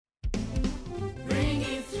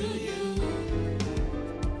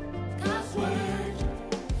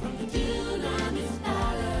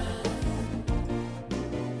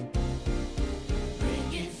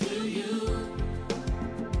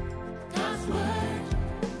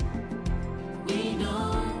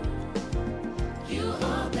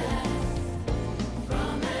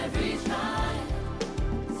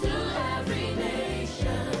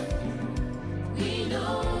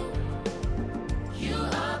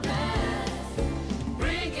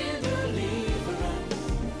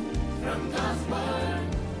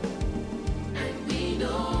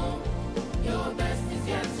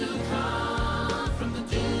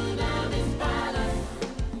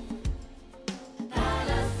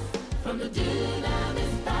the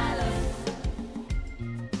Dunamis Palace.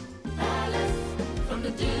 Palace, from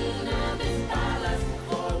the Dunamis Palace.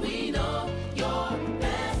 For we know your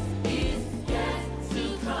best is yet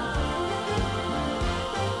to come.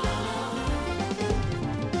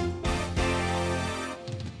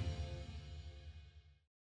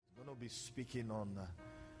 I'm going to be speaking on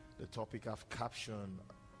the topic I've captioned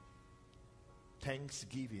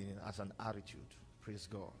Thanksgiving as an attitude. Praise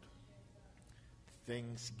God.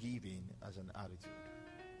 Thanksgiving as an attitude.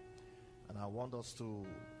 And I want us to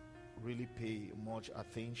really pay much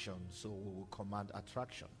attention so we will command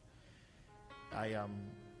attraction. I am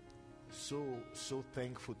so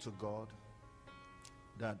thankful to God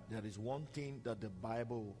that there is one thing that the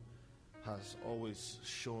Bible has always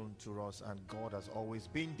shown to us, and God has always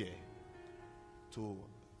been there to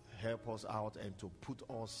help us out and to put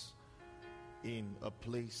us in a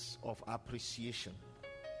place of appreciation.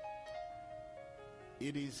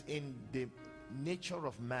 It is in the nature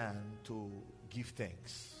of man to give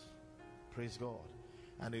thanks. Praise God.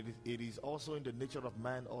 And it is also in the nature of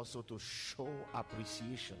man also to show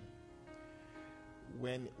appreciation.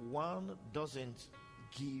 When one doesn't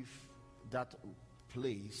give that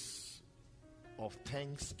place of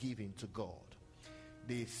thanksgiving to God,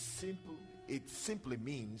 it simply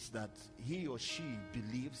means that he or she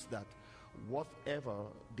believes that whatever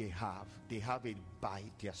they have it by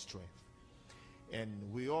their strength.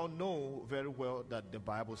 And we all know very well that the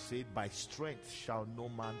Bible said, by strength shall no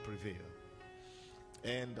man prevail.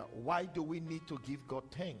 And why do we need to give God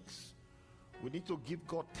thanks? We need to give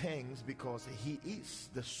God thanks because he is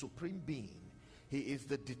the supreme being. He is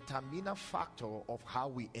the determining factor of how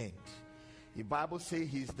we end. The Bible says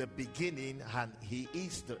he's the beginning and he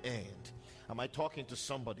is the end. Am I talking to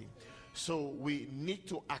somebody? So we need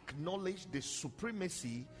to acknowledge the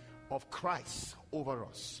supremacy of Christ over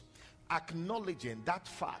us. Acknowledging that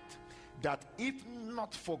fact that if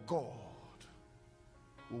not for God,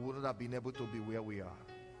 we wouldn't have been able to be where we are.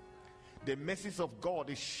 The mercies of God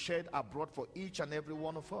is shed abroad for each and every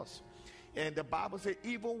one of us. And the Bible says,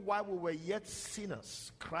 even while we were yet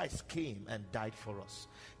sinners, Christ came and died for us.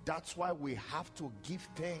 That's why we have to give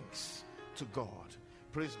thanks to God.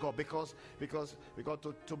 Praise God. Because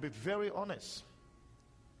to be very honest,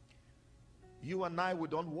 you and I, we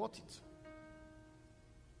don't want it.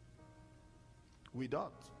 We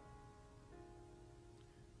don't.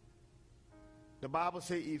 The Bible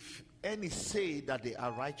says, if any say that they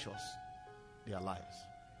are righteous, they are liars.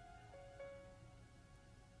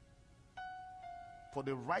 For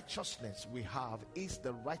the righteousness we have is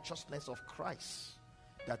the righteousness of Christ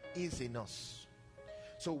that is in us.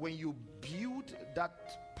 So when you build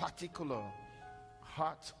that particular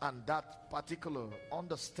heart and that particular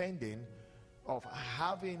understanding of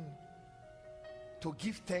having to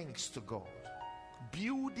give thanks to God,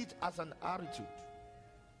 build it as an attitude,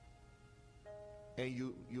 and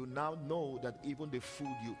you now know that even the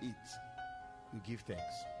food you eat, you give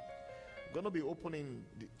thanks. I'm going to be opening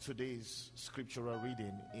today's scriptural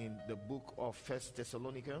reading in the book of 1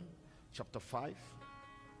 Thessalonians chapter 5.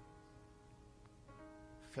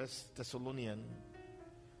 1 Thessalonians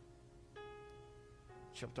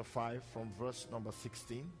chapter 5 from verse number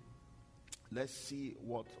 16. Let's see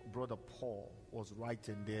what Brother Paul was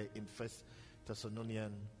writing there in 1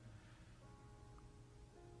 Thessalonians.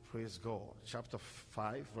 Praise God. Chapter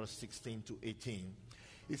 5 verse 16 to 18.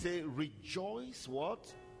 He said, rejoice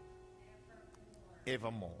what?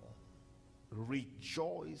 Evermore.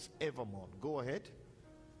 Rejoice evermore. Go ahead.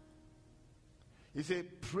 He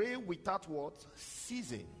said, pray without what?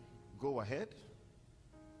 Ceasing. Go ahead.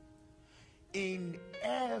 In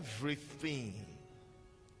everything,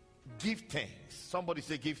 give thanks. Somebody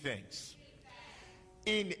say, give thanks.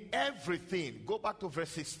 In everything. Go back to verse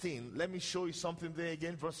 16. Let me show you something there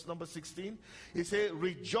again. Verse number 16. He said,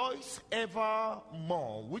 rejoice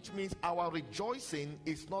evermore, which means our rejoicing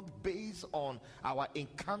is not based on our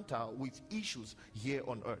encounter with issues here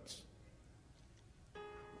on earth.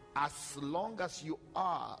 As long as you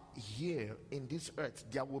are here in this earth,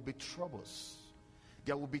 there will be troubles,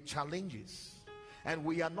 there will be challenges. And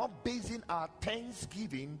we are not basing our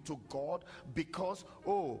thanksgiving to God because,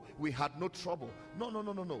 oh, we had no trouble.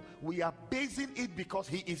 No. We are basing it because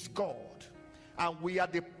he is God. And we are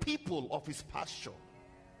the people of his pasture.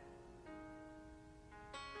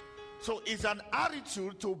 So it's an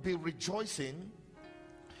attitude to be rejoicing,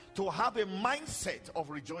 to have a mindset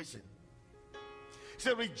of rejoicing.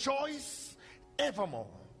 So rejoice evermore.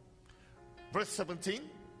 Verse 17.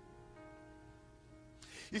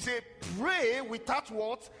 He said, pray without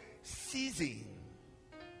what? Ceasing.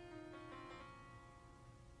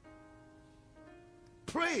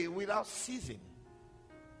 Pray without ceasing.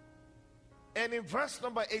 And in verse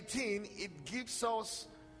number 18, it gives us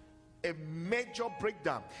a major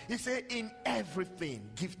breakdown. He said, in everything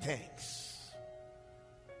give thanks,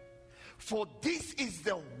 for this is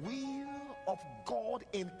the will of God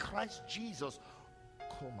in Christ Jesus,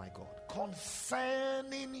 oh my God,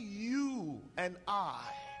 concerning you and I.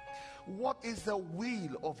 What is the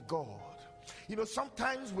will of God? You know,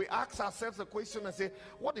 sometimes we ask ourselves a question and say,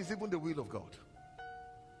 what is even the will of God?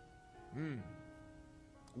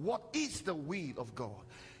 What is the will of God?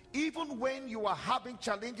 Even when you are having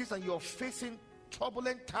challenges and you're facing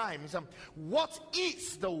turbulent times, what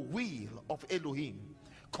is the will of Elohim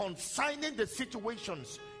concerning the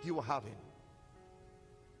situations you are having?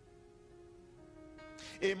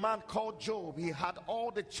 A man called Job, he had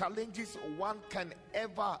all the challenges one can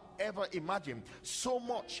ever imagine. So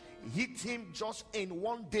much hit him just in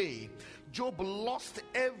one day. Job lost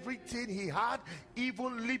everything he had,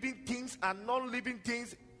 even living things and non-living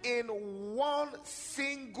things, in one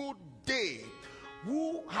single day.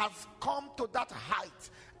 Who has come to that height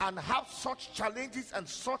and have such challenges and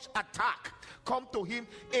such attack come to him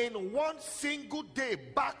in one single day,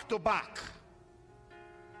 back to back?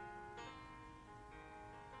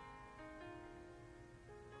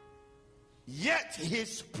 Yet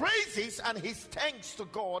his praises and his thanks to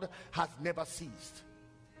God has never ceased.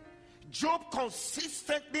 Job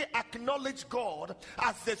consistently acknowledged God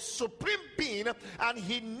as the supreme being, and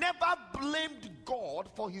he never blamed God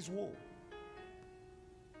for his woe.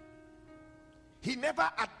 He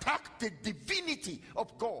never attacked the divinity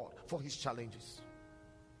of God for his challenges.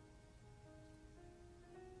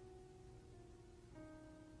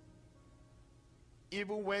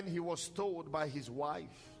 Even when he was told by his wife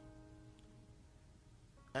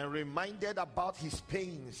and reminded about his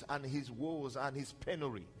pains and his woes and his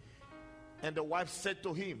penury, and the wife said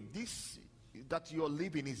to him, this that you're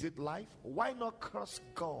living, is it life? Why not curse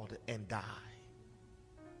God and die?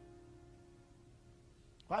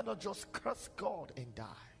 Why not just curse God and die?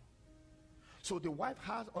 So the wife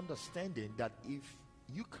has understanding that if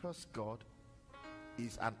you curse God,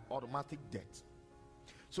 is an automatic death.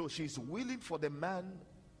 So she's willing for the man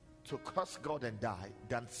to curse God and die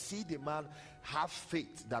than see the man have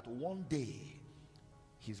faith that one day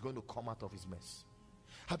he's going to come out of his mess.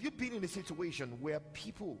 Have you been in a situation where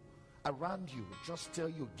people around you just tell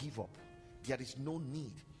you give up? There is no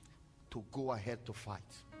need to go ahead to fight.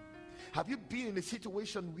 Have you been in a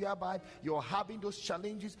situation whereby you're having those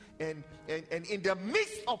challenges and in the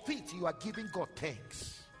midst of it you are giving God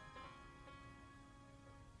thanks?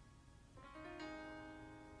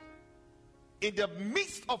 In the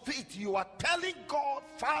midst of it, you are telling God,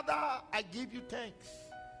 Father, I give you thanks.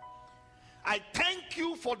 I thank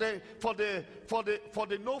you for the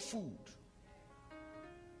no food.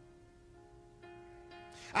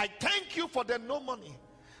 I thank you for the no money.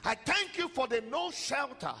 I thank you for the no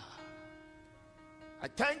shelter. I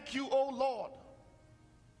thank you, oh Lord,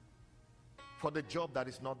 for the job that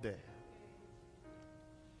is not there.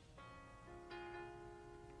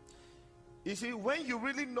 You see, when you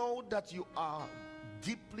really know that you are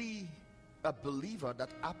deeply a believer that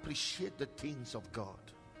appreciate the things of God,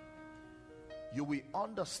 you will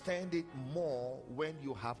understand it more when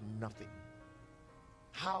you have nothing.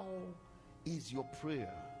 How is your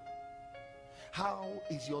prayer? How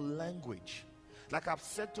is your language? Like I've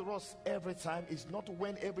said to us every time, it's not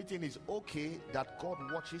when everything is okay that God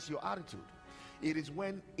watches your attitude. It is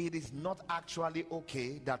when it is not actually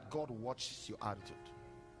okay that God watches your attitude.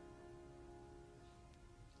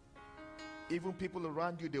 Even people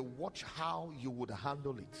around you, they watch how you would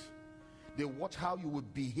handle it. They watch how you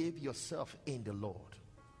would behave yourself in the Lord.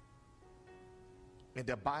 And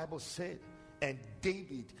the Bible said, and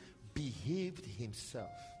David behaved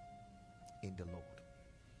himself in the Lord.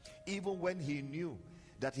 Even when he knew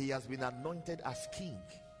that he has been anointed as king,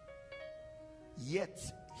 yet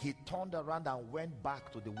he turned around and went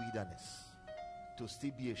back to the wilderness to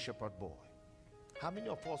still be a shepherd boy. How many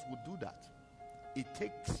of us would do that? It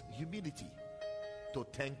takes humility to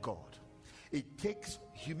thank God. It takes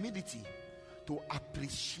humility to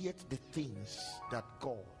appreciate the things that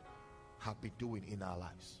God has been doing in our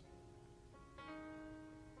lives.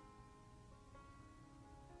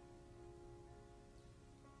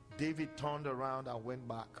 David turned around and went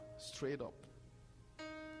back straight up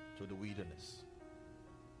to the wilderness.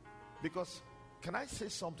 Because, can I say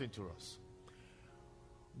something to us?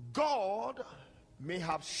 God may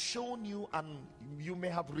have shown you and you may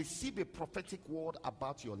have received a prophetic word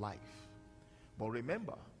about your life. But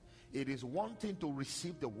remember, it is one thing to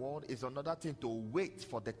receive the word, it's another thing to wait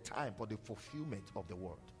for the time for the fulfillment of the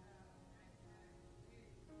word.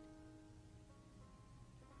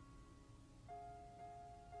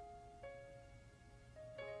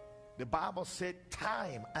 The Bible said,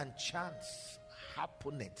 time and chance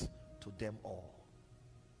happeneth to them all.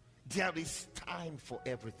 There is time for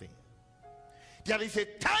everything. There is a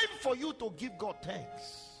time for you to give God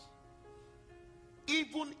thanks.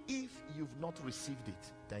 Even if you've not received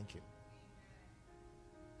it, thank Him.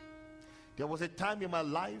 There was a time in my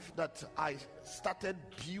life that I started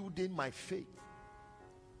building my faith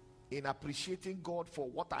in appreciating God for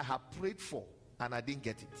what I have prayed for, and I didn't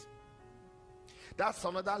get it. That's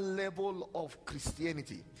another level of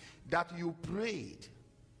Christianity, that you prayed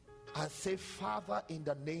and say, Father, in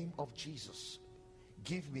the name of Jesus,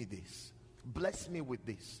 give me this, bless me with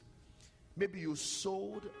this. Maybe you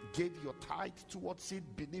sowed, gave your tithe towards it,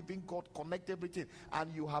 believing God, connect everything,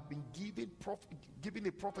 and you have been given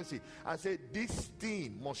a prophecy and said, this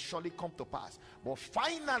thing must surely come to pass. But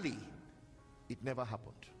finally, it never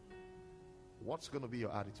happened. What's going to be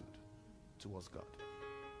your attitude towards God?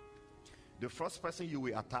 The first person you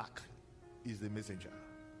will attack is the messenger,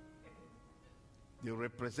 the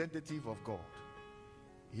representative of God.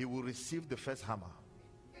 He will receive the first hammer.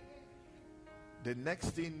 The next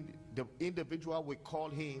thing, the individual will call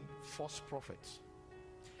him false prophet.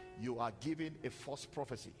 You are given a false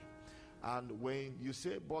prophecy. And when you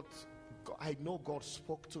say, but I know God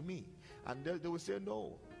spoke to me, and they will say,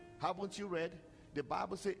 no, haven't you read? The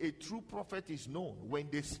Bible says a true prophet is known. When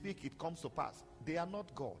they speak, it comes to pass. They are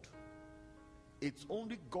not God. It's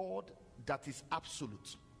only God that is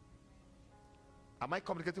absolute. Am I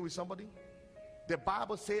communicating with somebody? The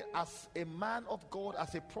Bible says, as a man of God,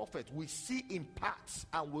 as a prophet, we see in parts,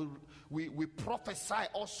 and we prophesy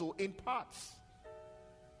also in parts.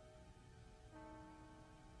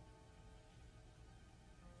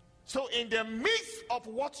 So in the midst of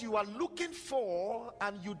what you are looking for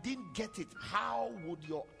and you didn't get it, how would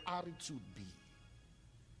your attitude be?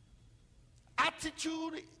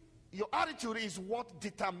 Your attitude is what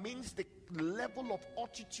determines the level of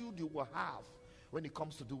attitude you will have when it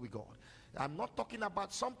comes to do with God. I'm not talking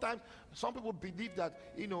about, sometimes some people believe that,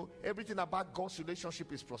 everything about God's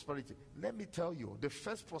relationship is prosperity. Let me tell you, the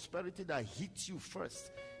first prosperity that hits you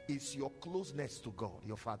first is your closeness to God,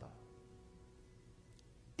 your Father.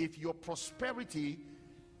 If your prosperity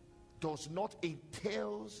does not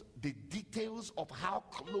entail the details of how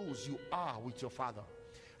close you are with your Father,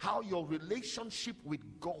 how your relationship with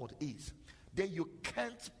God is, then you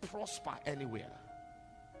can't prosper anywhere,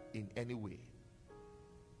 in any way.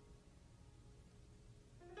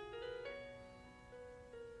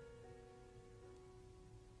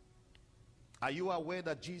 Are you aware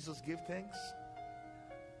that Jesus gave thanks?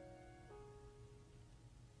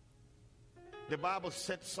 The Bible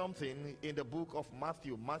said something in the book of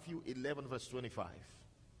Matthew 11 verse 25.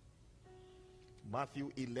 Matthew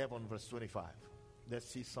 11 verse 25. Let's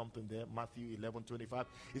see something there. Matthew 11 25.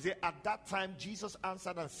 He said, at that time Jesus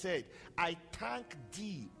answered and said, I thank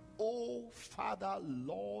thee, O Father,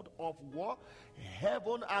 Lord of what?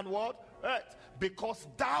 Heaven and what? Earth. Because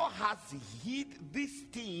thou hast hid these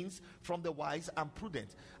things from the wise and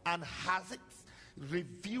prudent, and hast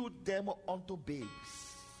revealed them unto babes.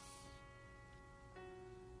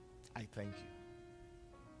 I thank you.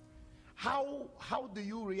 How do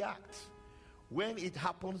you react when it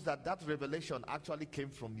happens that revelation actually came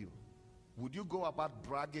from you? Would you go about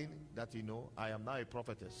bragging that, I am now a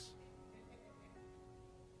prophetess?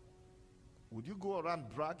 Would you go around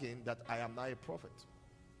bragging that I am now a prophet?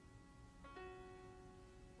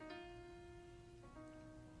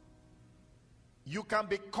 You can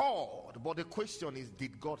be called, but the question is,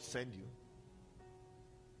 did God send you?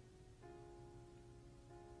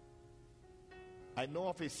 I know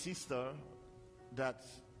of a sister that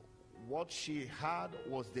what she had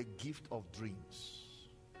was the gift of dreams.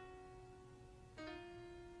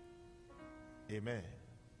 Amen.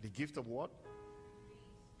 The gift of what?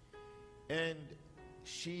 And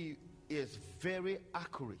she is very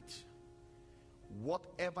accurate.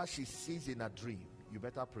 Whatever she sees in a dream, you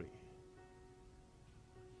better pray.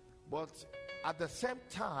 But at the same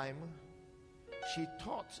time, she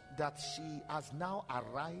thought that she has now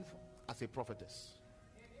arrived as a prophetess.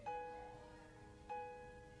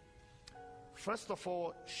 First of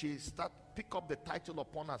all, she pick up the title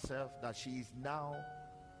upon herself that she is now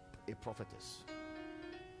a prophetess.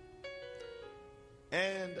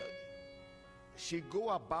 And she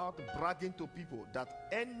go about bragging to people that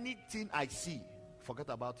anything I see, forget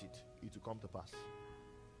about it, it will come to pass.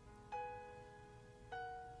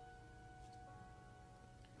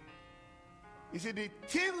 You see, the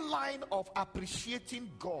thin line of appreciating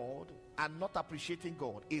God and not appreciating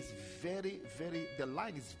God is the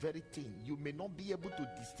line is very thin. You may not be able to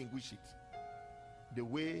distinguish it the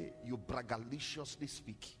way you braggadociously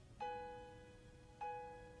speak.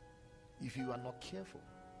 if you are not careful.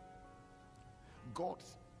 God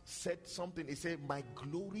said something. He said, my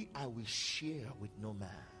glory I will share with no man.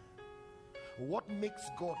 What makes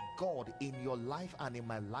God God in your life and in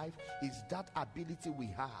my life is that ability we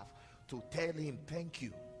have to tell him thank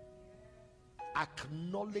you.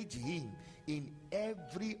 Acknowledge him in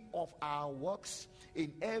every of our works,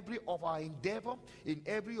 in every of our endeavor, in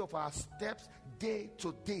every of our steps, day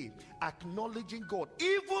to day. Acknowledging God.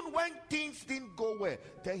 Even when things didn't go well,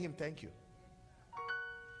 tell him thank you.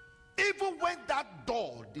 Even when that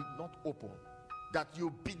door did not open, that you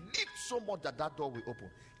believed so much that that door will open,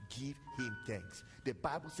 give him thanks. The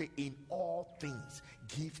Bible says, in all things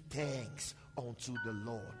give thanks unto the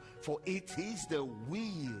Lord, for it is the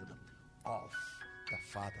will of the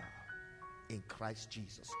Father in Christ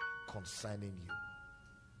Jesus concerning you.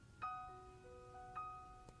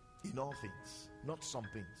 In all things, not some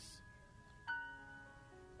things.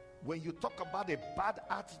 When you talk about a bad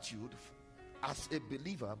attitude as a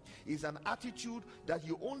believer, is an attitude that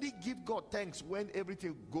you only give God thanks when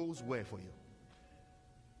everything goes well for you.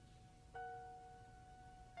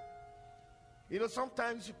 You know,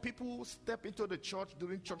 sometimes people step into the church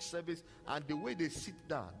during church service, and the way they sit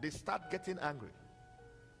down, they start getting angry.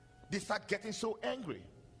 They start getting so angry.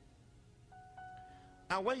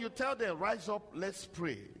 And when you tell them, rise up, let's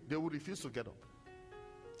pray, they will refuse to get up.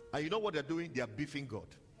 And you know what they're doing? They are beefing God.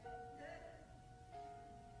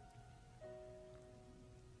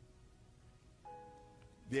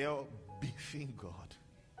 They are beefing God.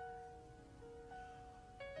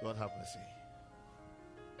 God have mercy.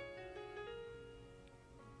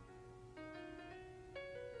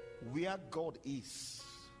 Where God is,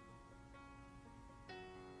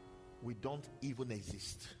 we don't even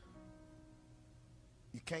exist.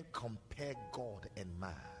 You can't compare God and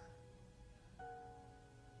man.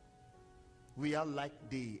 We are like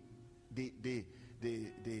the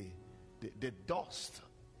dust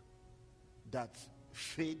that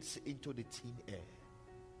fades into the thin air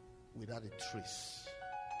without a trace.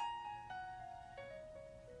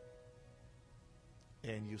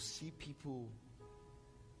 And you see people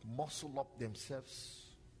muscle up themselves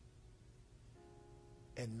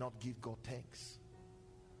and not give God thanks.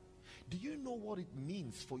 Do you know what it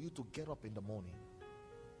means for you to get up in the morning?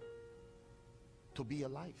 To be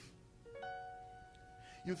alive.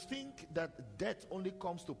 You think that death only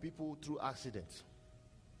comes to people through accidents.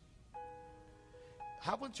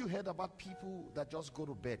 Haven't you heard about people that just go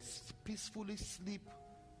to bed, peacefully sleep,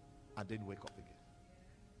 and then wake up again?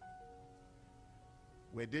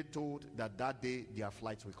 Were they told that that day their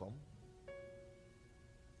flights will come?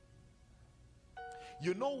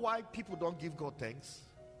 You know why people don't give God thanks?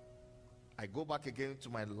 I go back again to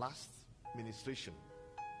my last ministration.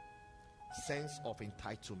 Sense of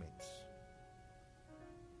entitlement.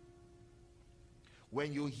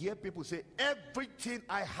 When you hear people say, everything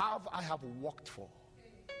I have worked for.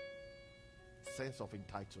 Sense of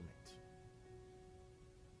entitlement.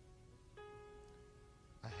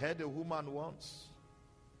 I heard a woman once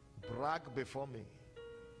brag before me.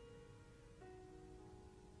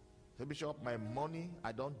 Say, Bishop, my money,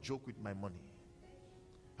 I don't joke with my money.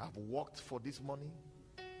 I've worked for this money,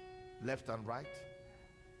 left and right,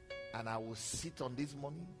 and I will sit on this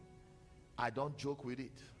money. I don't joke with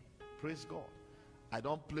it. Praise God. I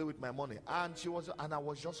don't play with my money. And I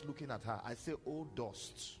was just looking at her. I say, oh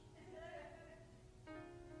dust.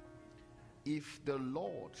 If the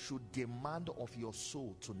Lord should demand of your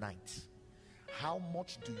soul tonight, how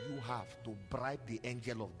much do you have to bribe the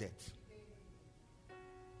angel of death?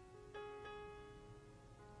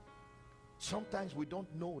 Sometimes we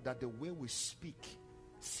don't know that the way we speak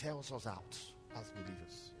sells us out as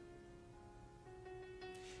believers.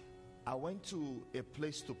 I went to a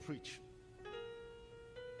place to preach.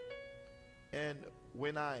 And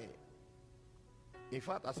in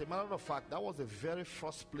fact, as a matter of fact, that was the very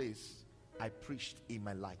first place I preached in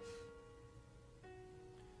my life.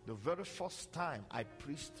 The very first time I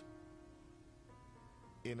preached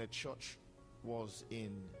in a church was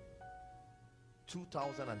in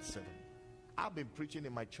 2007. I've been preaching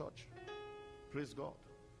in my church. Praise God.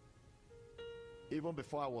 Even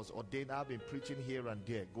before I was ordained, I've been preaching here and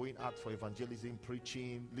there, going out for evangelism,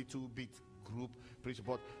 preaching, little bit group preaching.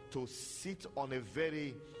 But to sit on a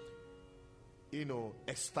very,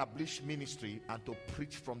 established ministry and to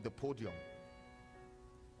preach from the podium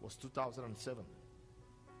was 2007.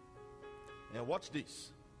 And watch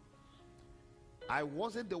this. I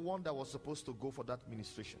wasn't the one that was supposed to go for that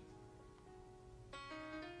ministration.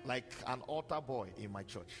 Like an altar boy in my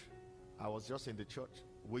church. I was just in the church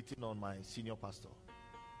waiting on my senior pastor.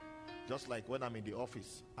 Just like when I'm in the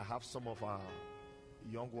office, I have some of our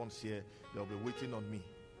young ones here, they'll be waiting on me.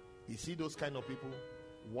 You see those kind of people,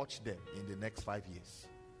 watch them in the next 5 years.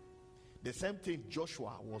 The same thing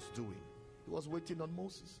Joshua was doing. He was waiting on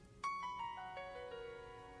Moses.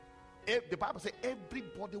 The Bible says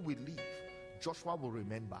everybody will leave. Joshua will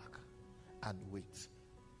remain back and wait.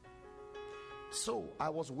 So I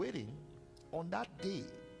was waiting. On that day,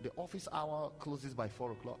 the office hour closes by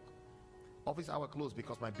 4 o'clock. Office hour closed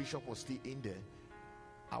because my bishop was still in there.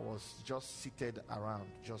 I was just seated around,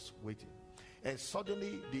 just waiting. And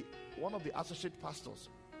suddenly, one of the associate pastors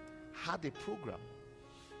had a program.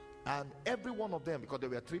 And every one of them, because there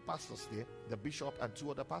were 3 pastors there, the bishop and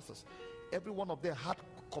 2 other pastors, every one of them had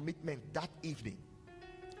commitment that evening.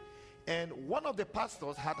 And one of the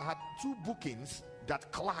pastors had 2 bookings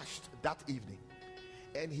that clashed that evening.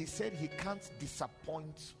 And he said he can't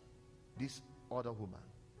disappoint this other woman.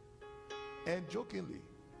 And jokingly,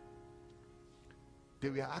 they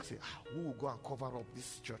were asking, who will go and cover up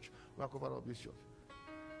this church? Who will cover up this church?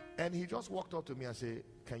 And he just walked up to me and said,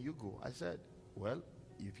 can you go? I said, well,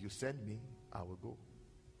 if you send me, I will go.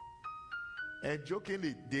 And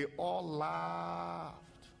jokingly, they all laughed.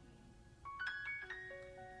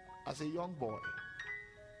 As a young boy,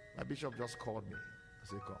 my bishop just called me. I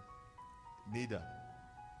said, come. Kneel down.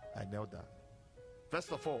 I knelt down.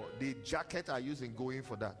 First of all, the jacket I used in going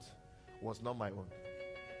for that was not my own.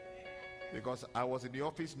 Because I was in the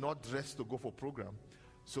office not dressed to go for program.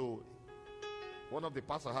 So one of the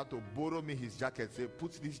pastors had to borrow me his jacket. Say,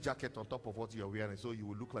 put this jacket on top of what you are wearing so you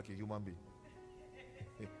will look like a human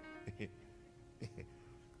being.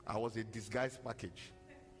 I was a disguise package.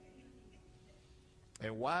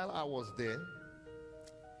 And while I was there,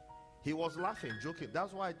 he was laughing, joking.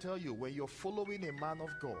 That's why I tell you, when you're following a man of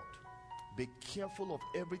God, be careful of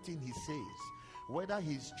everything he says, whether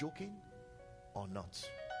he's joking or not.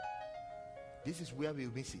 This is where we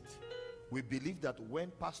miss it. We believe that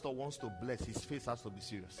when pastor wants to bless, his face has to be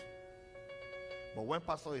serious. But when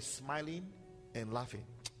pastor is smiling and laughing,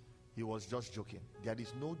 he was just joking. There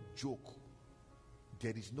is no joke.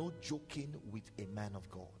 There is no joking with a man of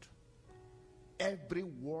God. Every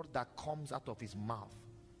word that comes out of his mouth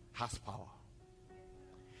has power.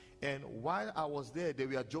 And while I was there, they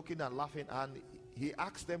were joking and laughing, and he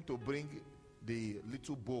asked them to bring the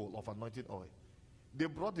little bowl of anointing oil. They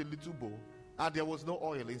brought the little bowl, and there was no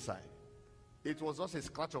oil inside. It was just a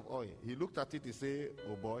scratch of oil. He looked at it, he said,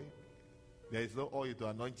 oh boy, there is no oil to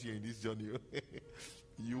anoint you in this journey.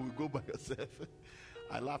 You will go by yourself.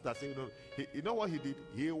 I laughed. I said, you know what he did?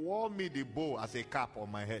 He wore me the bowl as a cap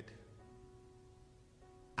on my head.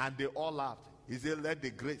 And they all laughed. He said, let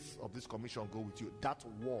the grace of this commission go with you. That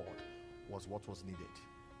word was what was needed.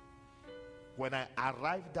 When I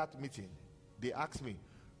arrived at that meeting, they asked me,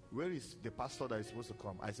 where is the pastor that is supposed to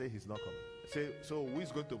come? I say he's not coming. Say, so who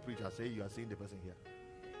is going to preach? I say, you are seeing the person here.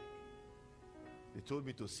 They told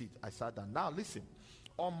me to sit. I sat down. Now listen,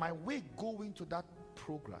 on my way going to that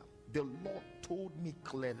program, the Lord told me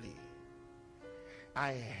clearly.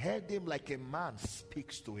 I heard him like a man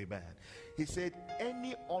speaks to a man. He said,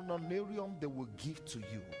 any honorarium they will give to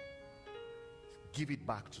you, give it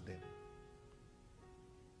back to them.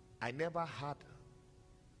 I never had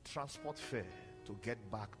transport fare to get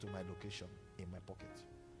back to my location in my pocket.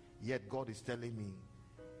 Yet God is telling me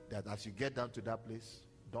that as you get down to that place,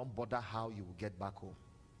 don't bother how you will get back home.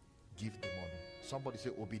 Give the money. Somebody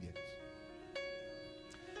say obedience.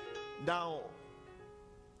 Now,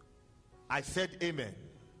 I said amen,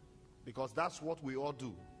 because that's what we all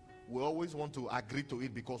do. We always want to agree to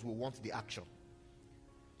it because we want the action.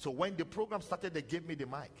 So when the program started, they gave me the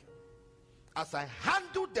mic. As I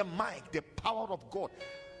handled the mic, the power of God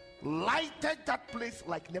lighted that place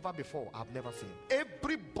like never before. I've never seen.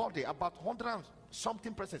 Everybody, about 100 and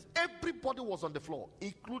something persons, everybody was on the floor,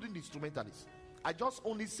 including the instrumentalists. I just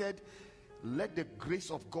only said, let the grace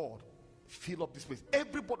of God fill up this place.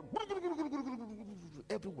 Everybody,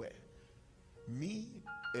 everywhere. Me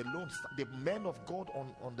alone, the men of God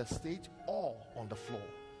on the stage, all on the floor.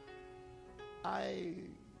 I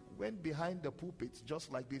went behind the pulpit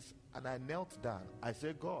just like this, and I knelt down. I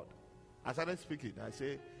said, God, I started speaking. I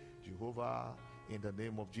said, Jehovah, in the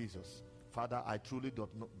name of Jesus, Father, I truly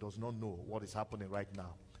does not know what is happening right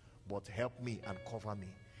now, but help me and cover me.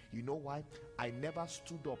 You know why? I never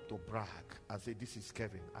stood up to brag and say, this is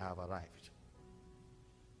Kevin, I have arrived.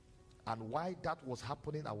 And while that was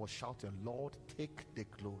happening, I was shouting, Lord, take the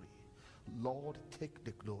glory. Lord, take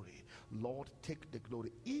the glory. Lord, take the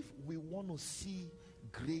glory. If we want to see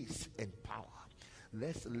grace and power,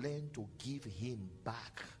 let's learn to give him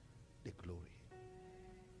back the glory.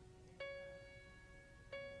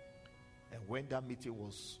 And when that meeting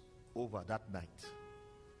was over that night,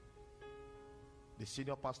 The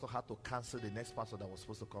senior pastor had to cancel the next pastor that was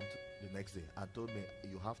supposed to come the next day and told me,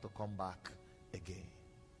 you have to come back again.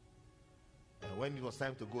 And when it was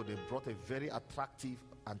time to go, they brought a very attractive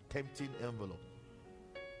and tempting envelope.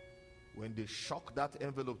 When they shocked that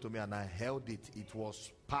envelope to me and I held it, it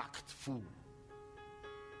was packed full.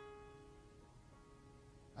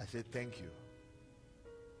 I said, thank you.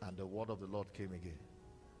 And the word of the Lord came again.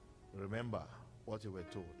 Remember what you were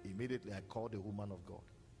told. Immediately I called the woman of God.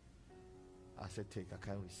 I said, take, I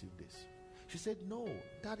can't receive this. She said, no,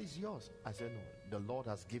 that is yours. I said, no, the Lord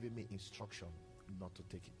has given me instruction not to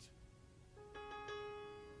take it.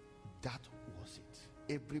 That was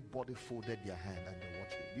it. Everybody folded their hand and they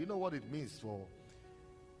watched it. Do you know what it means for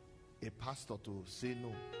a pastor to say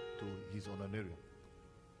no to his honorarium?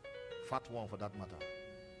 Fat one for that matter.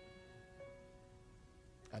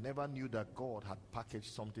 I never knew that God had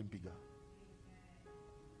packaged something bigger.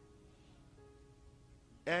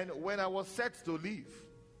 And when I was set to leave,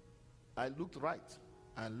 I looked right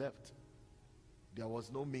and left. There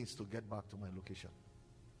was no means to get back to my location.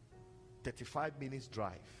 35 minutes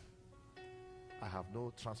drive. I have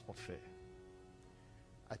no transport fare.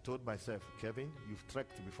 I told myself, Kevin, you've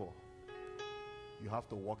trekked before. You have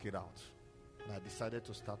to walk it out. And I decided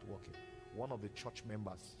to start walking. One of the church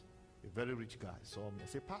members, a very rich guy, saw me. I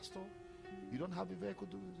said, Pastor, you don't have a vehicle?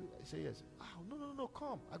 I said, yes. Oh, no,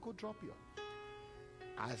 come. I go drop you.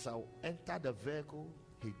 As I entered the vehicle,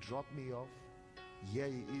 he dropped me off. Here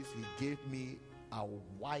he is. He gave me a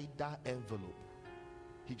wider envelope.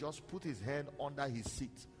 He just put his hand under his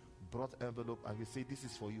seat, brought envelope, and he said, this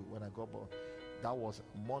is for you. When I got back, that was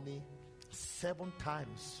money 7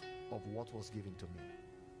 times of what was given to me.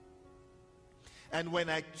 And when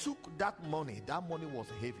I took that money was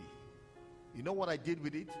heavy. You know what I did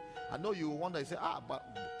with it? I know you wonder, you say,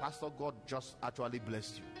 but Pastor, God just actually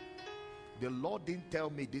blessed you. The Lord didn't tell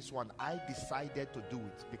me this one. I decided to do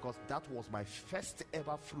it because that was my first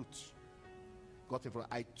ever fruit. Got it.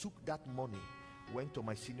 I took that money, went to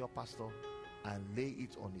my senior pastor, and lay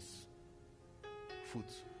it on his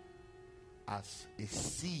foot as a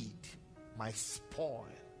seed, my spoil,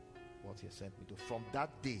 what he sent me to. From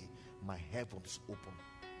that day, my heavens opened.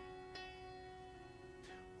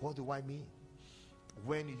 What do I mean?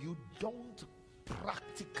 When you don't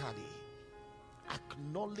practically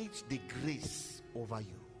acknowledge the grace over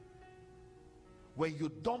you, when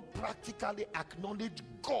you don't practically acknowledge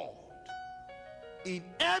God in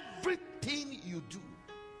everything you do,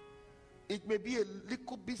 it may be a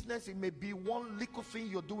little business, it may be one little thing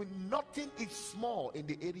you're doing, nothing is small in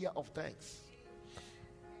the area of thanks.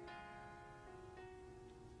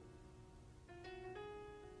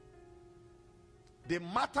 The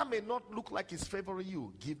matter may not look like it's favoring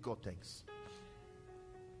you. Give God thanks.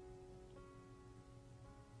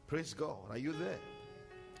 Praise God. Are you there?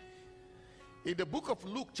 In the book of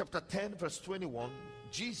Luke chapter 10 verse 21,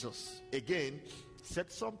 Jesus again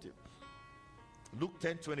said something. Luke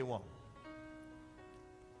 10:21.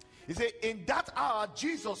 He said, in that hour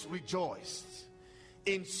Jesus rejoiced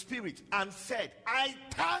in spirit and said, I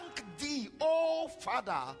thank thee, O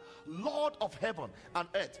Father, Lord of heaven and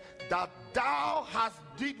earth, that thou hast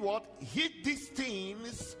did what? Hid these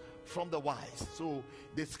things from the wise. So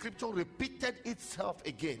the scripture repeated itself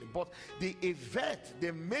again, but the event,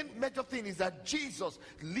 the main major thing is that Jesus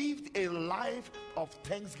lived a life of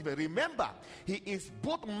thanksgiving. Remember, he is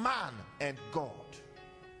both man and God,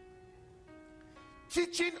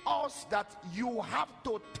 teaching us that you have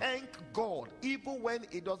to thank God even when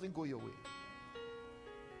it doesn't go your way.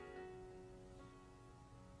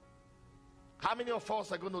 How many of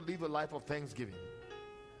us are going to live a life of thanksgiving?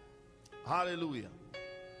 Hallelujah.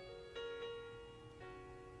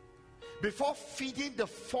 Before feeding the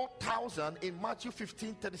 4,000 in Matthew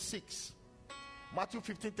 15:36, Matthew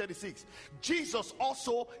 15:36, Jesus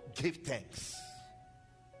also gave thanks.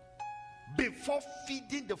 Before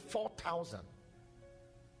feeding the 4,000,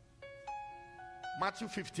 Matthew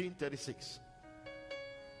 15:36,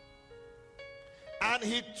 and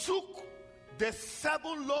he took the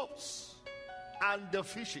 7 loaves and the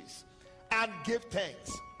fishes and gave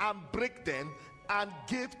thanks and break them and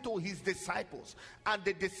gave to his disciples, and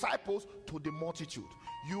the disciples to the multitude.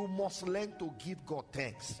 You must learn to give God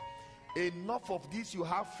thanks. Enough of this, you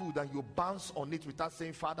have food and you bounce on it without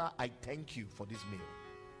saying, Father, I thank you for this meal.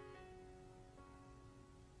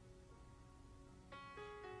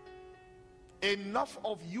 Enough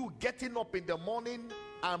of you getting up in the morning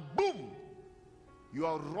and boom, you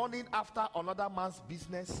are running after another man's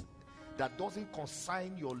business that doesn't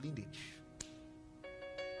concern your lineage.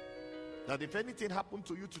 That if anything happened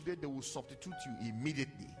to you today, they will substitute you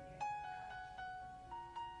immediately.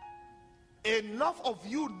 Enough of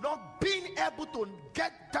you not being able to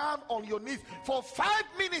get down on your knees for 5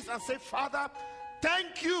 minutes and say, Father,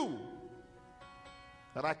 thank you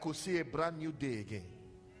that I could see a brand new day again.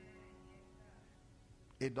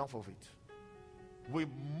 Enough of it. We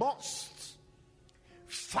must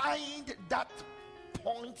find that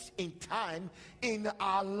point in time in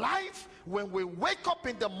our life when we wake up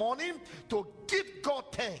in the morning to give God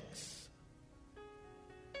thanks.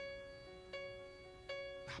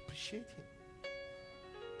 Appreciate Him.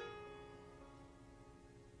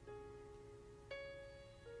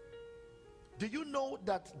 Do you know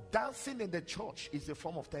that dancing in the church is a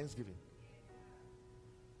form of thanksgiving?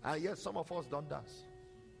 And yes, some of us don't dance.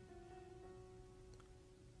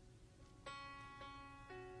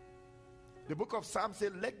 The book of Psalms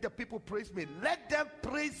says, let the people praise me. Let them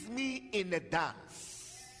praise me in a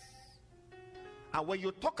dance. And when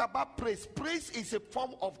you talk about praise, praise is a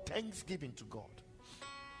form of thanksgiving to God.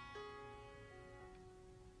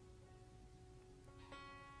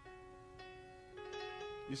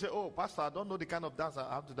 You say, oh, Pastor, I don't know the kind of dance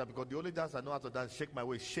I have to dance, because the only dance I know how to dance, shake my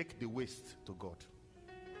waist, shake the waist to God.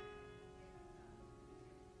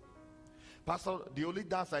 Pastor, the only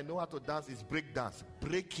dance I know how to dance is break dance.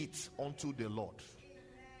 Break it unto the Lord.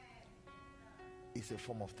 It's a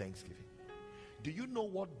form of thanksgiving. Do you know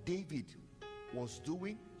what David was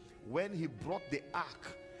doing when he brought the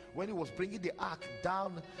ark? When he was bringing the ark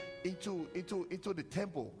down into the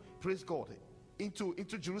temple, praise God, into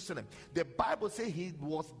Jerusalem. The Bible says he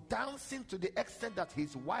was dancing to the extent that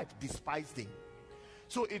his wife despised him.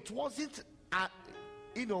 So it wasn't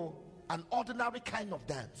an ordinary kind of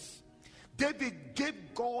dance. David gave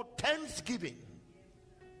God thanksgiving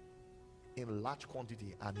in large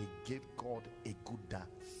quantity, and he gave God a good dance.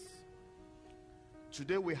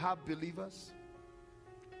 Today we have believers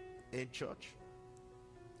in church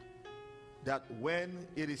that when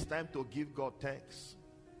it is time to give God thanks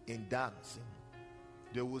in dancing,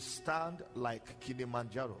 they will stand like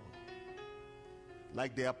Kilimanjaro,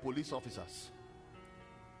 like they are police officers.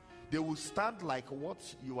 They will stand like what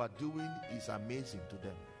you are doing is amazing to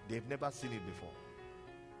them. They've never seen it before.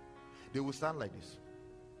 They will stand like this.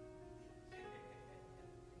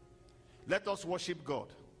 Let us worship God.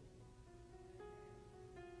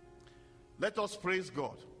 Let us praise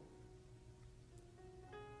God.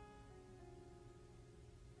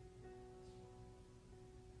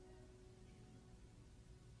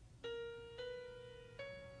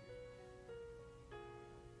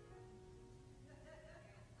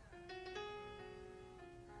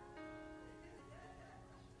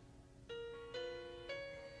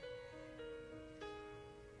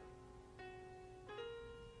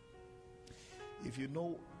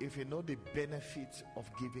 If you know the benefits of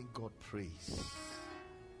giving God praise,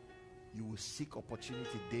 you will seek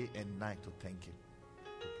opportunity day and night to thank Him,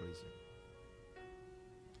 to praise Him.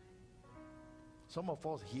 Some of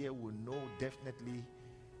us here will know definitely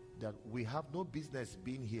that we have no business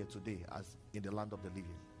being here today as in the land of the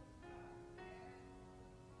living.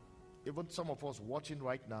 Even some of us watching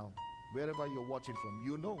right now, wherever you're watching from,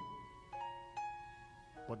 you know.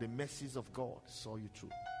 But the mercies of God saw you through.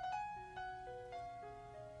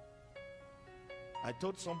 I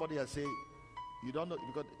told somebody, I say, you don't know,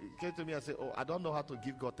 because he came to me and said, oh, I don't know how to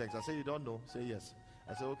give God thanks. I say, you don't know? Say yes.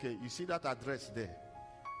 I said, okay, you see that address there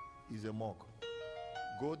is a morgue.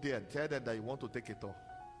 Go there and tell them that you want to take a tour.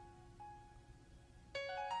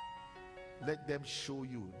 Let them show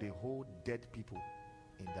you the whole dead people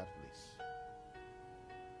in that place.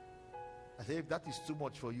 I say, if that is too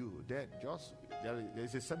much for you, then just, there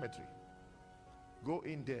is a cemetery. Go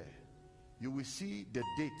in there. You will see the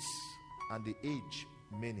dates and the age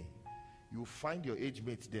many. You find your age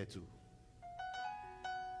mates there too.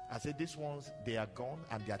 I said, these ones, they are gone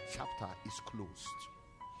and their chapter is closed.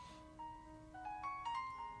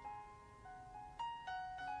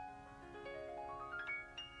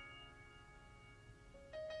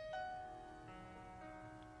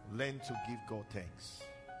 Learn to give God thanks.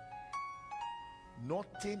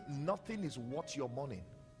 Nothing is worth your money.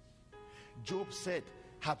 Job said,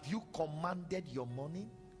 have you commanded your money?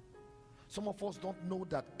 Some of us don't know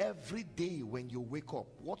that every day when you wake up,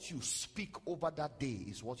 what you speak over that day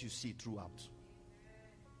is what you see throughout.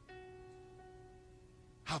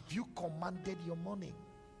 Have you commanded your morning?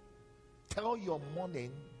 Tell your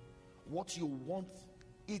morning what you want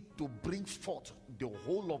it to bring forth the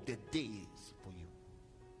whole of the days for you.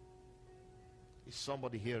 Is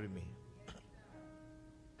somebody hearing me?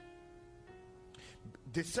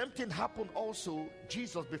 The same thing happened also,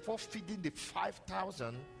 Jesus, before feeding the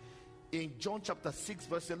 5,000, in John chapter 6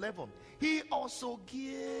 verse 11, he also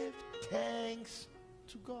gave thanks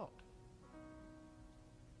to God.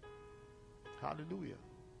 Hallelujah.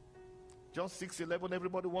 John 6:11.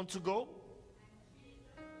 Everybody want to go?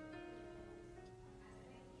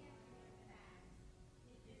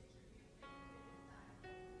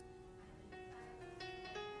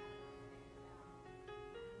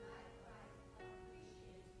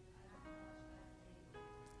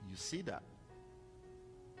 You see that?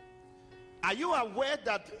 Are you aware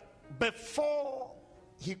that before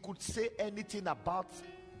he could say anything about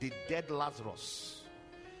the dead Lazarus,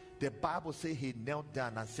 the Bible says he knelt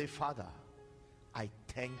down and said, Father, I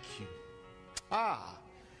thank you.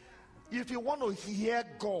 If you want to hear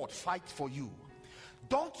God fight for you,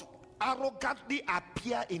 don't arrogantly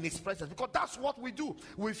appear in his presence, because that's what we do.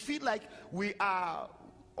 We feel like we are,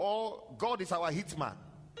 or God is our hitman.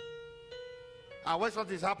 And when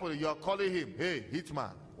something is happening, you are calling him, hey,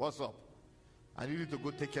 hitman, what's up? And you need to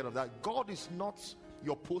go take care of that. God is not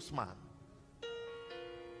your postman.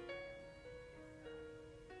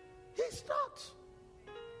 He's not.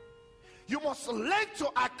 You must learn to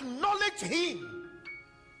acknowledge him,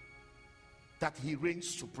 that he reigns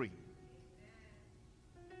supreme.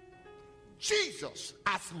 Jesus,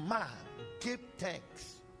 as man, gave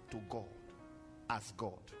thanks to God as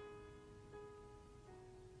God.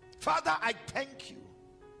 Father, I thank you,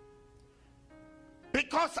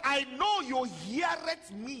 because I know you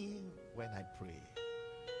heareth me when I pray.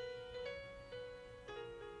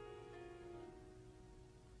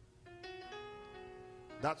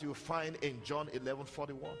 That you find in John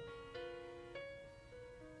 11:41.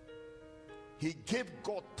 He gave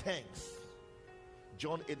God thanks.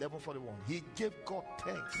 John 11:41. He gave God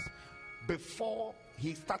thanks before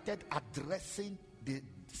he started addressing the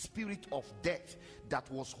spirit of death that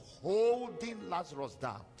was holding Lazarus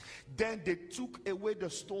down. Then they took away the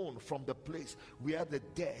stone from the place where the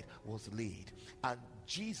dead was laid, and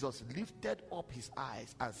Jesus lifted up his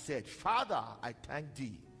eyes and said, Father, I thank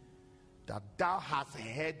thee that thou hast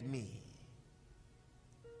heard me.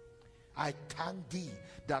 I thank thee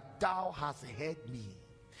that thou hast heard me.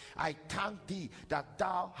 I thank thee that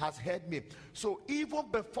thou hast heard me. So even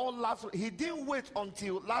before Lazarus, he didn't wait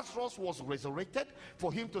until Lazarus was resurrected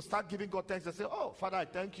for him to start giving God thanks and say, oh, Father, I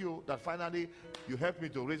thank you that finally you helped me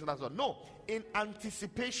to raise Lazarus. No, in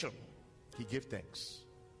anticipation, he gave thanks.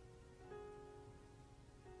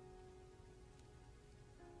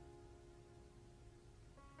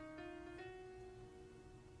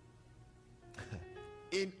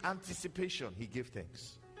 In anticipation, he gave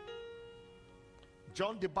thanks.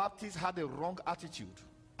 John the Baptist had a wrong attitude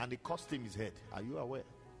and it cost him his head. Are you aware?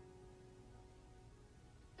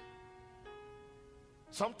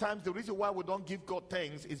 Sometimes the reason why we don't give God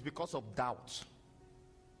thanks is because of doubt.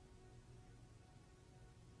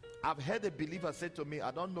 I've heard a believer say to me,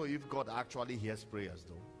 I don't know if God actually hears prayers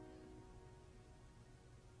though.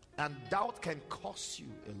 And doubt can cost you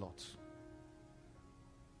a lot.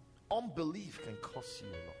 Unbelief can cost you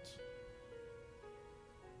a lot.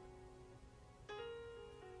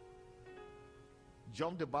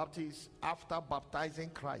 John the Baptist, after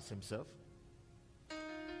baptizing Christ himself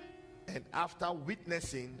and after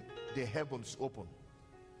witnessing the heavens open,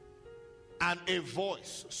 and a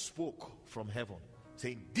voice spoke from heaven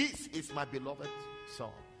saying, this is my beloved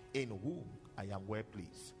Son, in whom I am well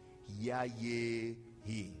pleased. Hear ye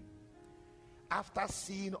him. After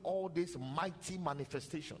seeing all these mighty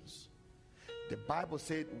manifestations, the Bible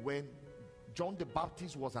said when John the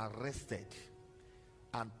Baptist was arrested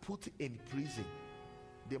and put in prison,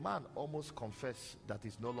 the man almost confessed that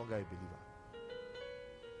he's no longer a believer.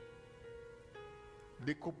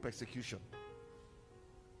 Legal persecution.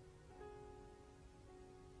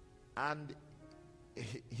 And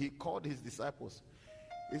he called his disciples.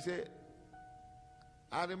 He said,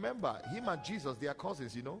 I remember him and Jesus, they are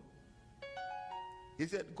cousins, you know. He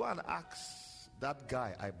said, go and ask that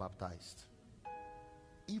guy I baptized,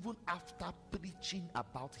 even after preaching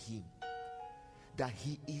about him, that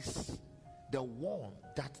he is the one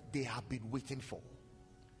that they have been waiting for,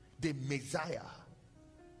 the Messiah.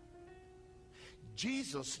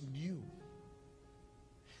 Jesus knew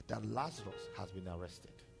that Lazarus has been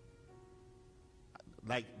arrested,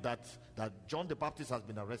 like that John the Baptist has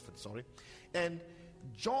been arrested, and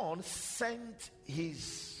John sent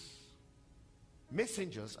his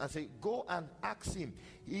messengers and say, go and ask him,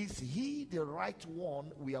 is he the right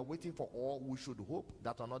one we are waiting for, or we should hope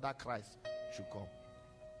that another Christ should come?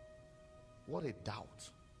 What a doubt.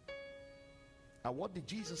 And what did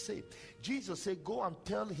Jesus say? Jesus said, go and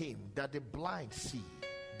tell him that the blind see,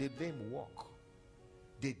 the lame walk,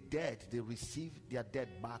 the dead, they receive their dead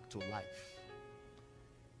back to life.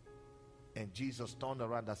 And Jesus turned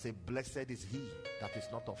around and said, blessed is he that is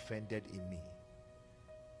not offended in me.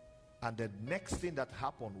 And the next thing that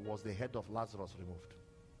happened was the head of Lazarus removed,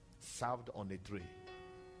 served on a tray.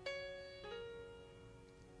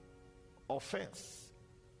 Offense,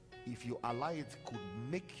 if you allow it, could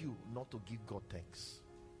make you not to give God thanks.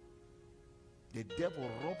 The devil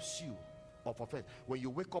robs you of offense. When you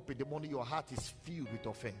wake up in the morning, your heart is filled with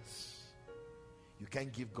offense. You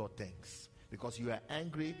can't give God thanks because you are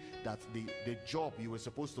angry that the job you were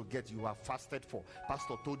supposed to get, you have fasted for.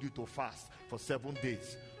 Pastor told you to fast for 7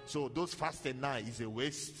 days. So those fasting now is a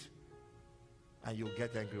waste, and you'll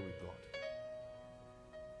get angry with God.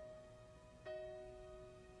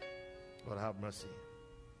 God have mercy.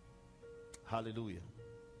 Hallelujah.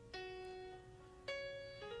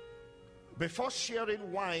 Before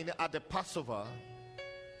sharing wine at the Passover,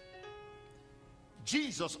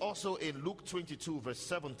 Jesus also in Luke 22 verse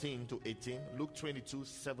 17 to 18, Luke 22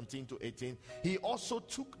 17 to 18, he also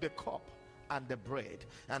took the cup and the bread,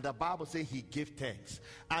 and the Bible says he gave thanks,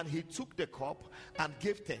 and he took the cup and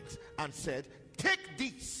gave thanks and said, "Take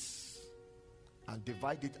this and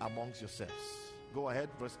divide it amongst yourselves." Go ahead,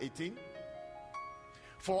 verse 18.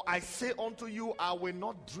 "For I say unto you, I will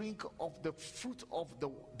not drink of the fruit of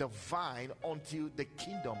the vine until the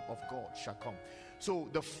kingdom of God shall come." So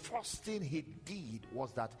the first thing he did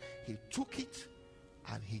was that he took it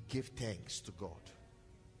and he gave thanks to God.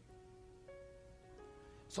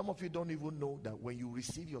 Some of you don't even know that when you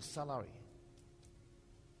receive your salary,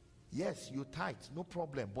 yes, you tithe, no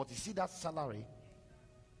problem, but you see that salary,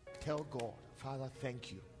 tell God, "Father,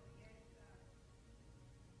 thank you."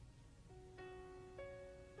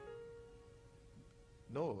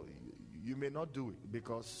 No, you may not do it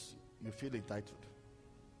because you feel entitled.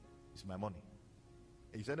 It's my money.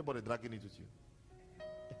 Is anybody dragging it with you?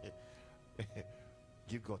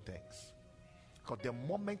 Give God thanks. Because the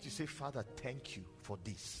moment you say, "Father, thank you for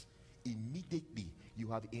this," immediately you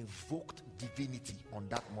have invoked divinity on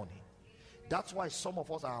that money. That's why some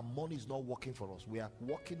of us, our money is not working for us. We are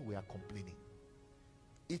working, we are complaining.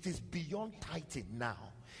 It is beyond tithing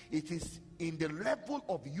now. It is in the level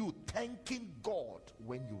of you thanking God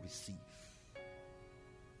when you receive.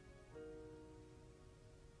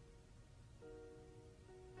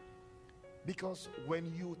 Because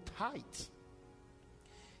when you tithe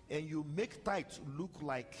and you make tithe look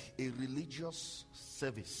like a religious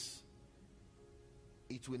service,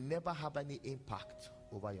 it will never have any impact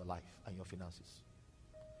over your life and your finances.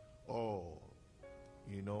 Oh,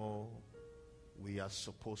 you know, we are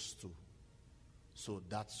supposed to, so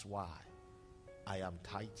that's why I am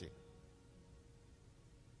tithing.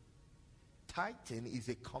 Tithing is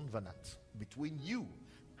a covenant between you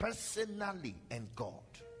personally and God.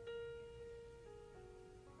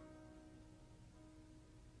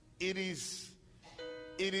 It is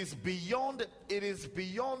beyond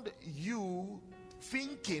you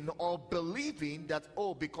thinking or believing that,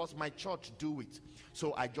 "Oh, because my church do it,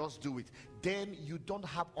 so I just do it." Then you don't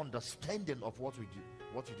have understanding of what you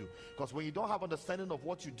do. Because when you don't have understanding of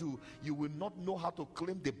what you do, you will not know how to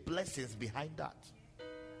claim the blessings behind that.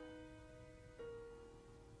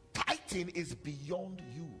 Tithing is beyond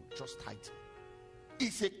you just tithing.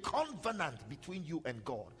 It's a covenant between you and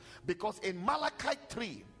God. Because in Malachi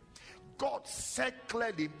 3, God said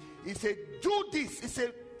clearly, he said, "Do this." He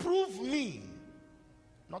said, "Prove me,"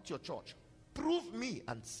 not your church. "Prove me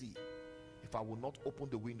and see if I will not open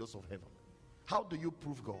the windows of heaven." How do you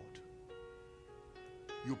prove God?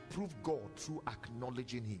 You prove God through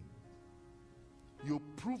acknowledging him. You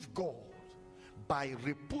prove God by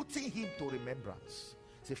putting him to remembrance.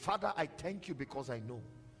 Say, "Father, I thank you because I know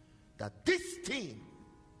that this thing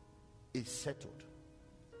is settled,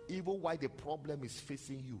 even while the problem is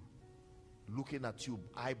facing you, looking at you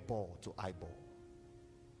eyeball to eyeball."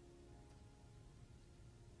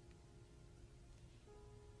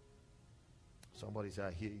 Somebody say,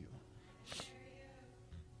 "I hear you."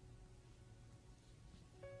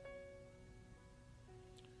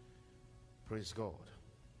 Praise God.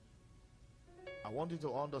 I want you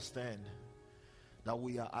to understand that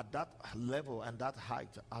we are at that level and that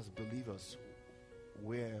height as believers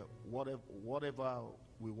where whatever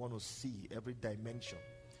we want to see, every dimension,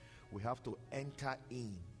 we have to enter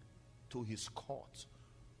in to his court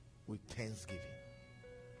with thanksgiving.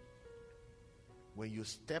 When you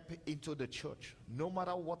step into the church, no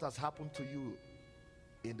matter what has happened to you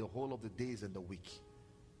in the whole of the days and the week,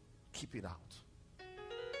 keep it out.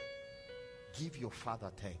 Give your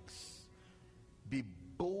Father thanks. Be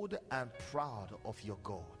bold and proud of your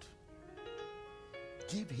God.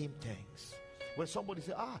 Give him thanks. When somebody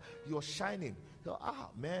says, "You're shining," so,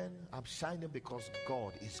 man, I'm shining because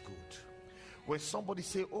God is good. When somebody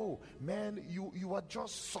say, "Oh man, you are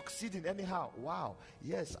just succeeding anyhow," wow,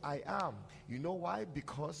 yes, I am. You know why?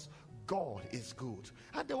 Because God is good.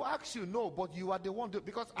 And they will ask you, no, but you are the one.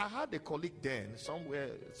 Because I had a colleague then, somewhere,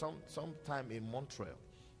 sometime in Montreal.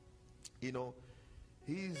 You know,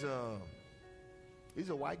 he's a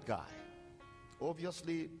white guy.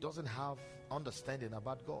 Obviously doesn't have understanding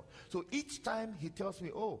about God. So each time he tells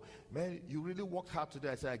me, oh, man, you really worked hard today.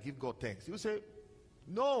 I say, I give God thanks. You say,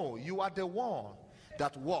 no, you are the one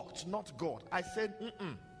that worked, not God. I said,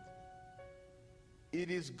 it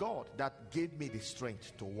is God that gave me the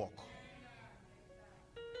strength to walk.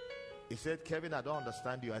 He said, Kevin, I don't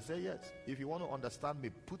understand you. I said, yes. If you want to understand me,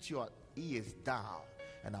 put your ears down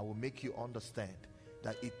and I will make you understand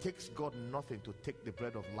that it takes God nothing to take the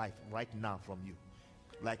bread of life right now from you.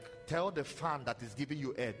 Like, tell the fan that is giving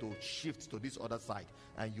you air to shift to this other side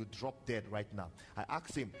and you drop dead right now. I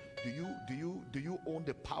asked him, do you own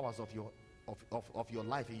the powers of your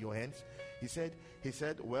life in your hands? He said,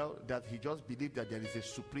 well, that he just believed that there is a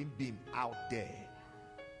supreme being out there.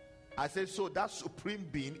 I said, so that supreme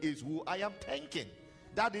being is who I am thanking.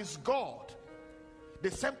 That is God.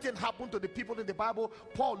 The same thing happened to the people in the Bible.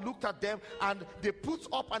 Paul looked at them and they put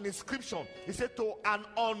up an inscription. He said, to an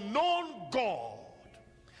unknown God.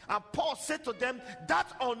 And Paul said to them,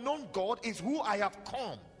 that unknown God is who I have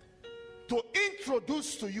come to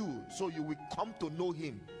introduce to you, so you will come to know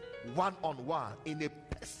him one-on-one in a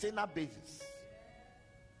personal basis.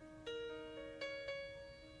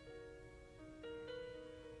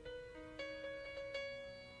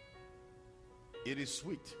 It is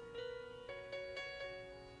sweet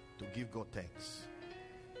to give God thanks.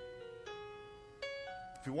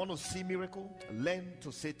 If you want to see miracle, learn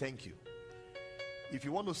to say thank you. If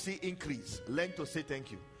you want to see increase, learn to say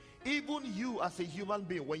thank you. Even you as a human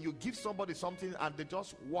being, when you give somebody something and they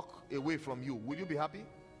just walk away from you, will you be happy?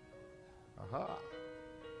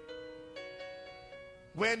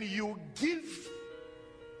 When you give,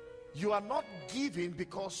 you are not giving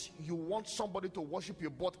because you want somebody to worship you,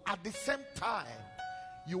 but at the same time,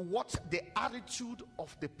 you watch the attitude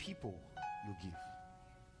of the people you give.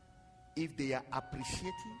 If they are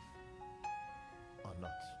appreciative or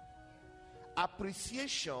not.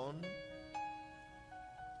 Appreciation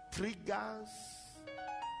triggers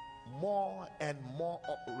more and more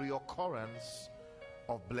reoccurrence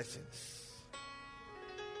of blessings.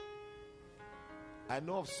 I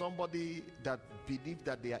know of somebody that believes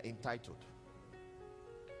that they are entitled.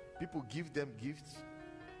 People give them gifts.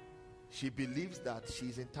 She believes that she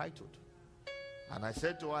is entitled. And I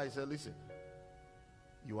said to her, I said, listen,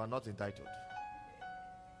 you are not entitled.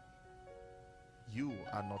 You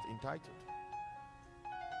are not entitled.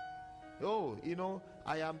 Oh, you know,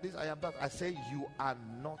 I am this, I am that. I say you are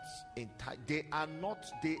not entitled. They are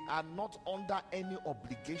not under any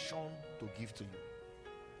obligation to give to you.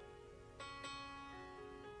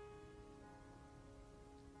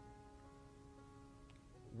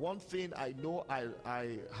 One thing I know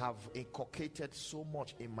I have inculcated so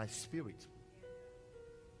much in my spirit,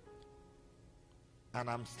 and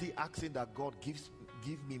I'm still asking that God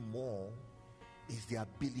give me more, is the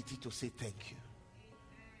ability to say thank you.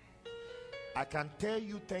 I can tell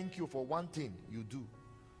you thank you for one thing you do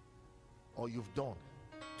or you've done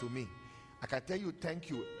to me. I can tell you thank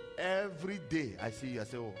you every day I see you. I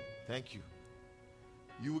say, oh, thank you.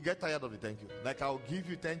 You will get tired of the thank you. Like, I'll give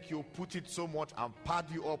you thank you, put it so much and pad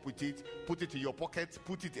you up with it, put it in your pocket,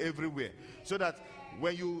 put it everywhere, so that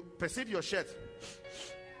when you perceive your shirt,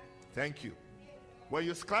 thank you. When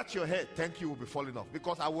you scratch your head, thank you will be falling off,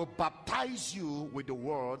 because I will baptize you with the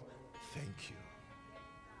word thank you.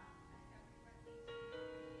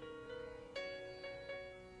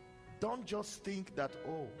 Don't just think that,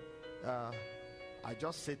 I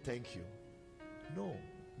just say thank you. No,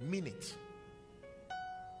 mean it.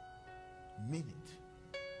 Mean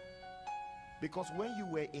it. Because when you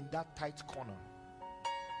were in that tight corner,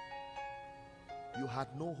 you had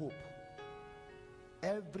no hope.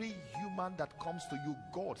 Every human that comes to you,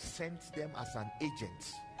 God sends them as an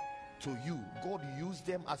agent to you. God used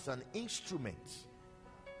them as an instrument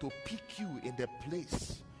to pick you in the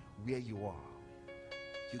place where you are.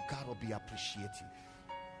 You gotta be appreciative.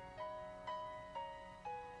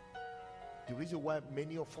 The reason why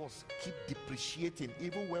many of us keep depreciating,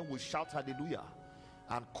 even when we shout hallelujah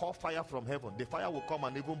and call fire from heaven, the fire will come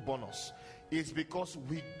and even burn us, is because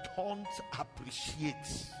we don't appreciate.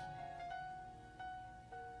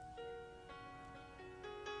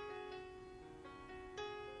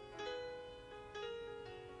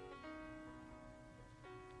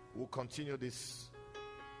 We'll continue this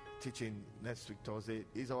teaching next week, Thursday.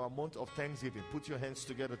 It's our month of Thanksgiving. Put your hands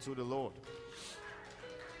together to the Lord.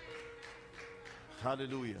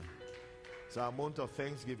 Hallelujah. It's our month of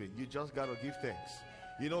Thanksgiving. You just got to give thanks.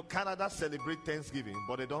 You know, Canada celebrates Thanksgiving,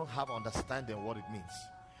 but they don't have understanding what it means.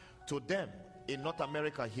 To them, in North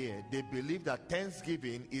America here, they believe that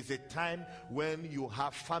Thanksgiving is a time when you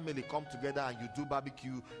have family come together and you do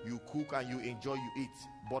barbecue, you cook and you enjoy, you eat.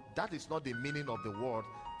 But that is not the meaning of the word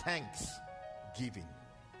Thanksgiving.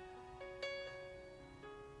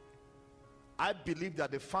 I believe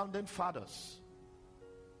that the founding fathers,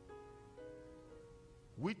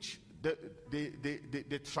 which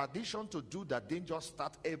the tradition to do that didn't just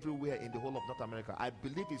start everywhere in the whole of North America. I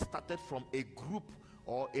believe it started from a group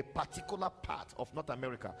or a particular part of North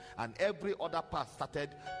America, and every other part started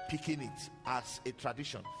picking it as a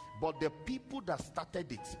tradition. But the people that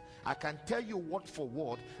started it, I can tell you word for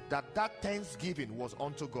word that Thanksgiving was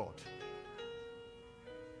unto God.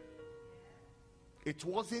 It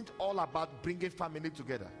wasn't all about bringing family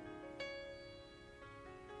together.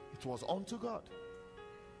 It was unto God.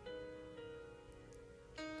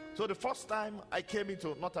 So the first time I came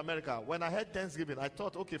into North America, when I had Thanksgiving, I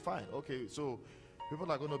thought, okay, fine. Okay, so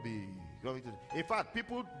people are going to be going to... In fact,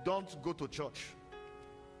 people don't go to church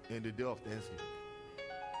in the day of Thanksgiving.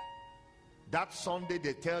 That Sunday,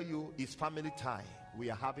 they tell you it's family time.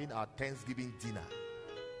 We are having our Thanksgiving dinner.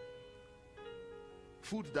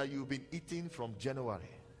 Food that you've been eating from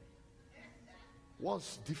January.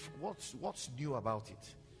 What's new about it?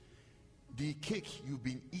 The cake you've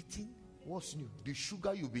been eating, what's new? The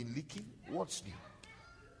sugar you've been licking, what's new?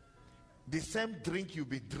 The same drink you've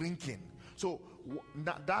been drinking. So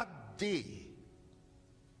that day,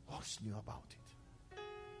 what's new about it?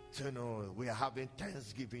 So no, we are having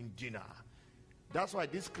Thanksgiving dinner. That's why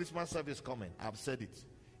this Christmas service coming, I've said it.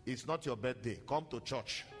 It's not your birthday. Come to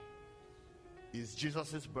church. It's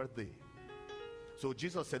Jesus' birthday. So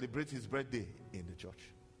Jesus celebrates his birthday in the church.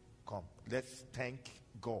 Come, let's thank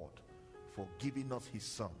God for giving us his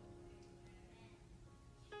son.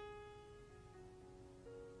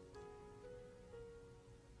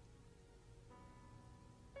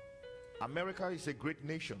 America is a great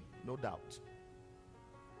nation, no doubt.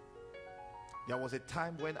 There was a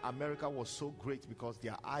time when America was so great because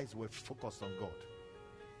their eyes were focused on God.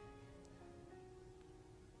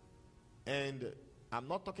 And I'm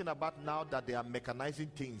not talking about now that they are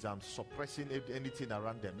mechanizing things and suppressing anything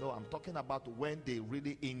around them. No, I'm talking about when they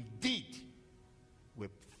really indeed were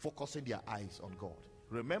focusing their eyes on God.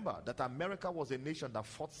 Remember that America was a nation that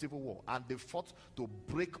fought civil war, and they fought to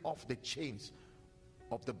break off the chains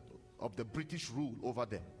of the British rule over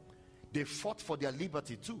them. They fought for their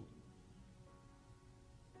liberty too.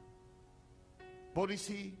 But you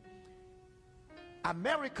see,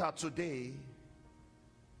 America today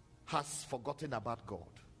has forgotten about God.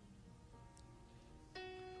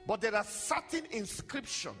 But there are certain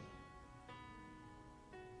inscriptions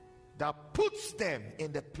that puts them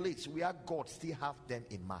in the place where God still have them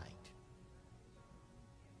in mind.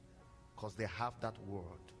 Because they have that word,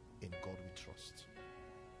 in God we trust.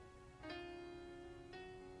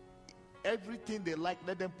 Everything they like,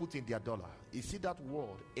 let them put in their dollar. You see that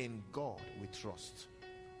word, in God we trust.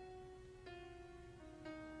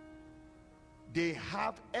 They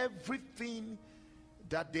have everything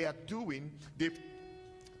that they are doing. They've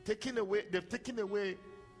taken away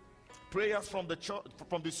prayers from the church,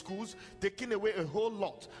 from the schools, taking away a whole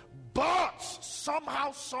lot. But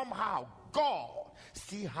somehow, God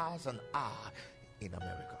still has an eye in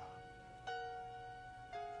America.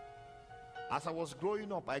 As I was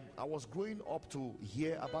growing up, I was growing up to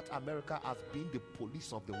hear about America as being the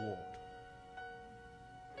police of the world.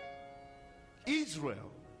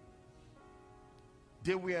 Israel,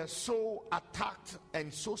 they were so attacked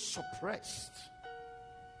and so suppressed.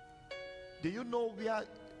 Do you know where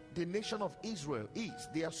the nation of Israel is?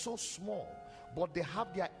 They are so small, but they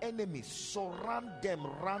have their enemies surround them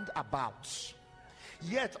round about.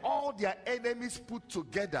 Yet all their enemies put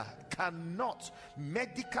together cannot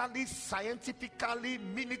medically, scientifically,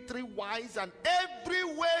 military-wise, and every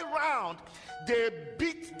way round, they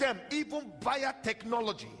beat them even via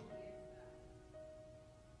technology.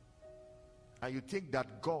 And you think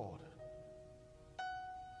that God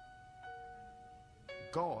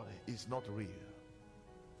is not real.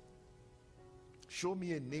 Show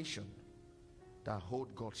me a nation that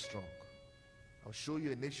hold God strong. I'll show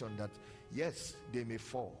you a nation that, yes, they may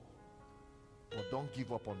fall, but don't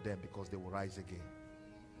give up on them, because they will rise again.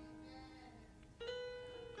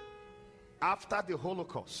 After the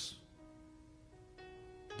Holocaust,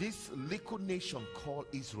 this little nation called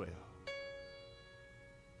Israel,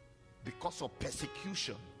 because of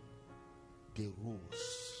persecution, they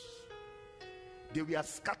rose. They were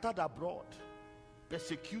scattered abroad,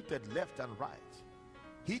 persecuted left and right.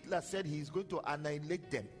 Hitler said he is going to annihilate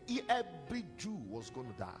them. Every Jew was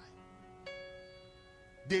going to die.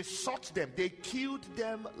 They shot them. They killed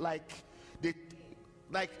them like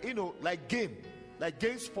game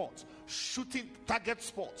sports, shooting, target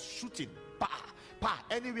sports, shooting.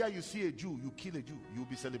 Anywhere you see a Jew, you kill a Jew, you'll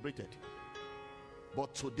be celebrated.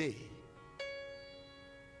 But today,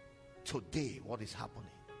 what is happening?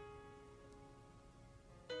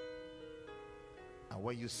 And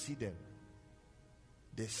when you see them,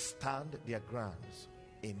 they stand their grounds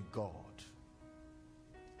in God.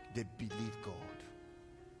 They believe God.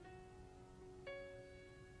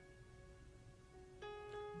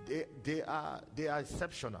 They are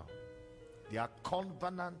exceptional. They are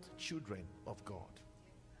covenant children of God.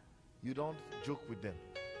 You don't joke with them.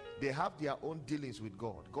 They have their own dealings with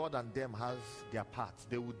God. God and them has their parts.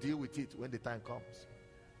 They will deal with it when the time comes.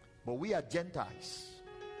 But we are Gentiles.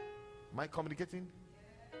 Am I communicating?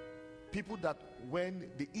 People that when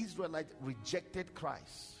the Israelites rejected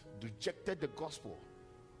Christ, rejected the gospel,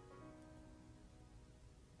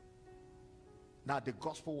 now the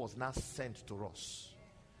gospel was now sent to us.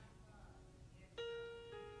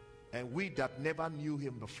 And we that never knew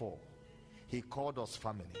him before, he called us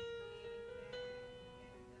family.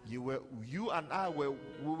 You and I were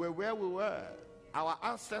where we were. Our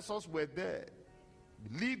ancestors were there,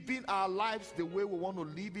 living our lives the way we want to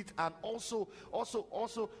live it, and also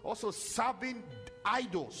serving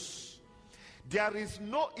idols. There is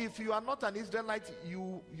no, if you are not an Israelite,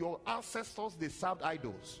 your ancestors, they served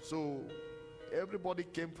idols. So everybody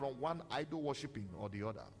came from one idol worshiping or the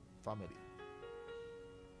other family.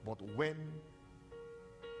 But when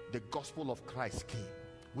the gospel of Christ came,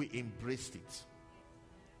 we embraced it.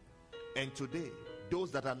 And today, those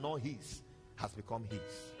that are not his has become his.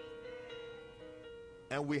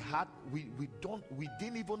 And we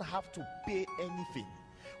didn't even have to pay anything.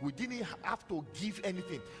 We didn't have to give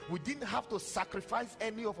anything. We didn't have to sacrifice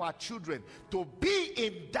any of our children to be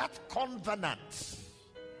in that covenant.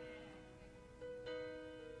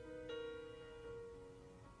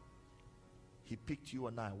 He picked you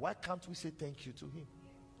and I. Why can't we say thank you to him?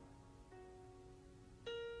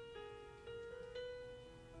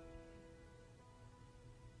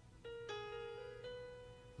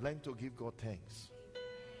 Learn to give God thanks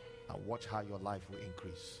and watch how your life will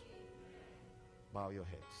increase. Bow your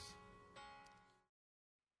heads.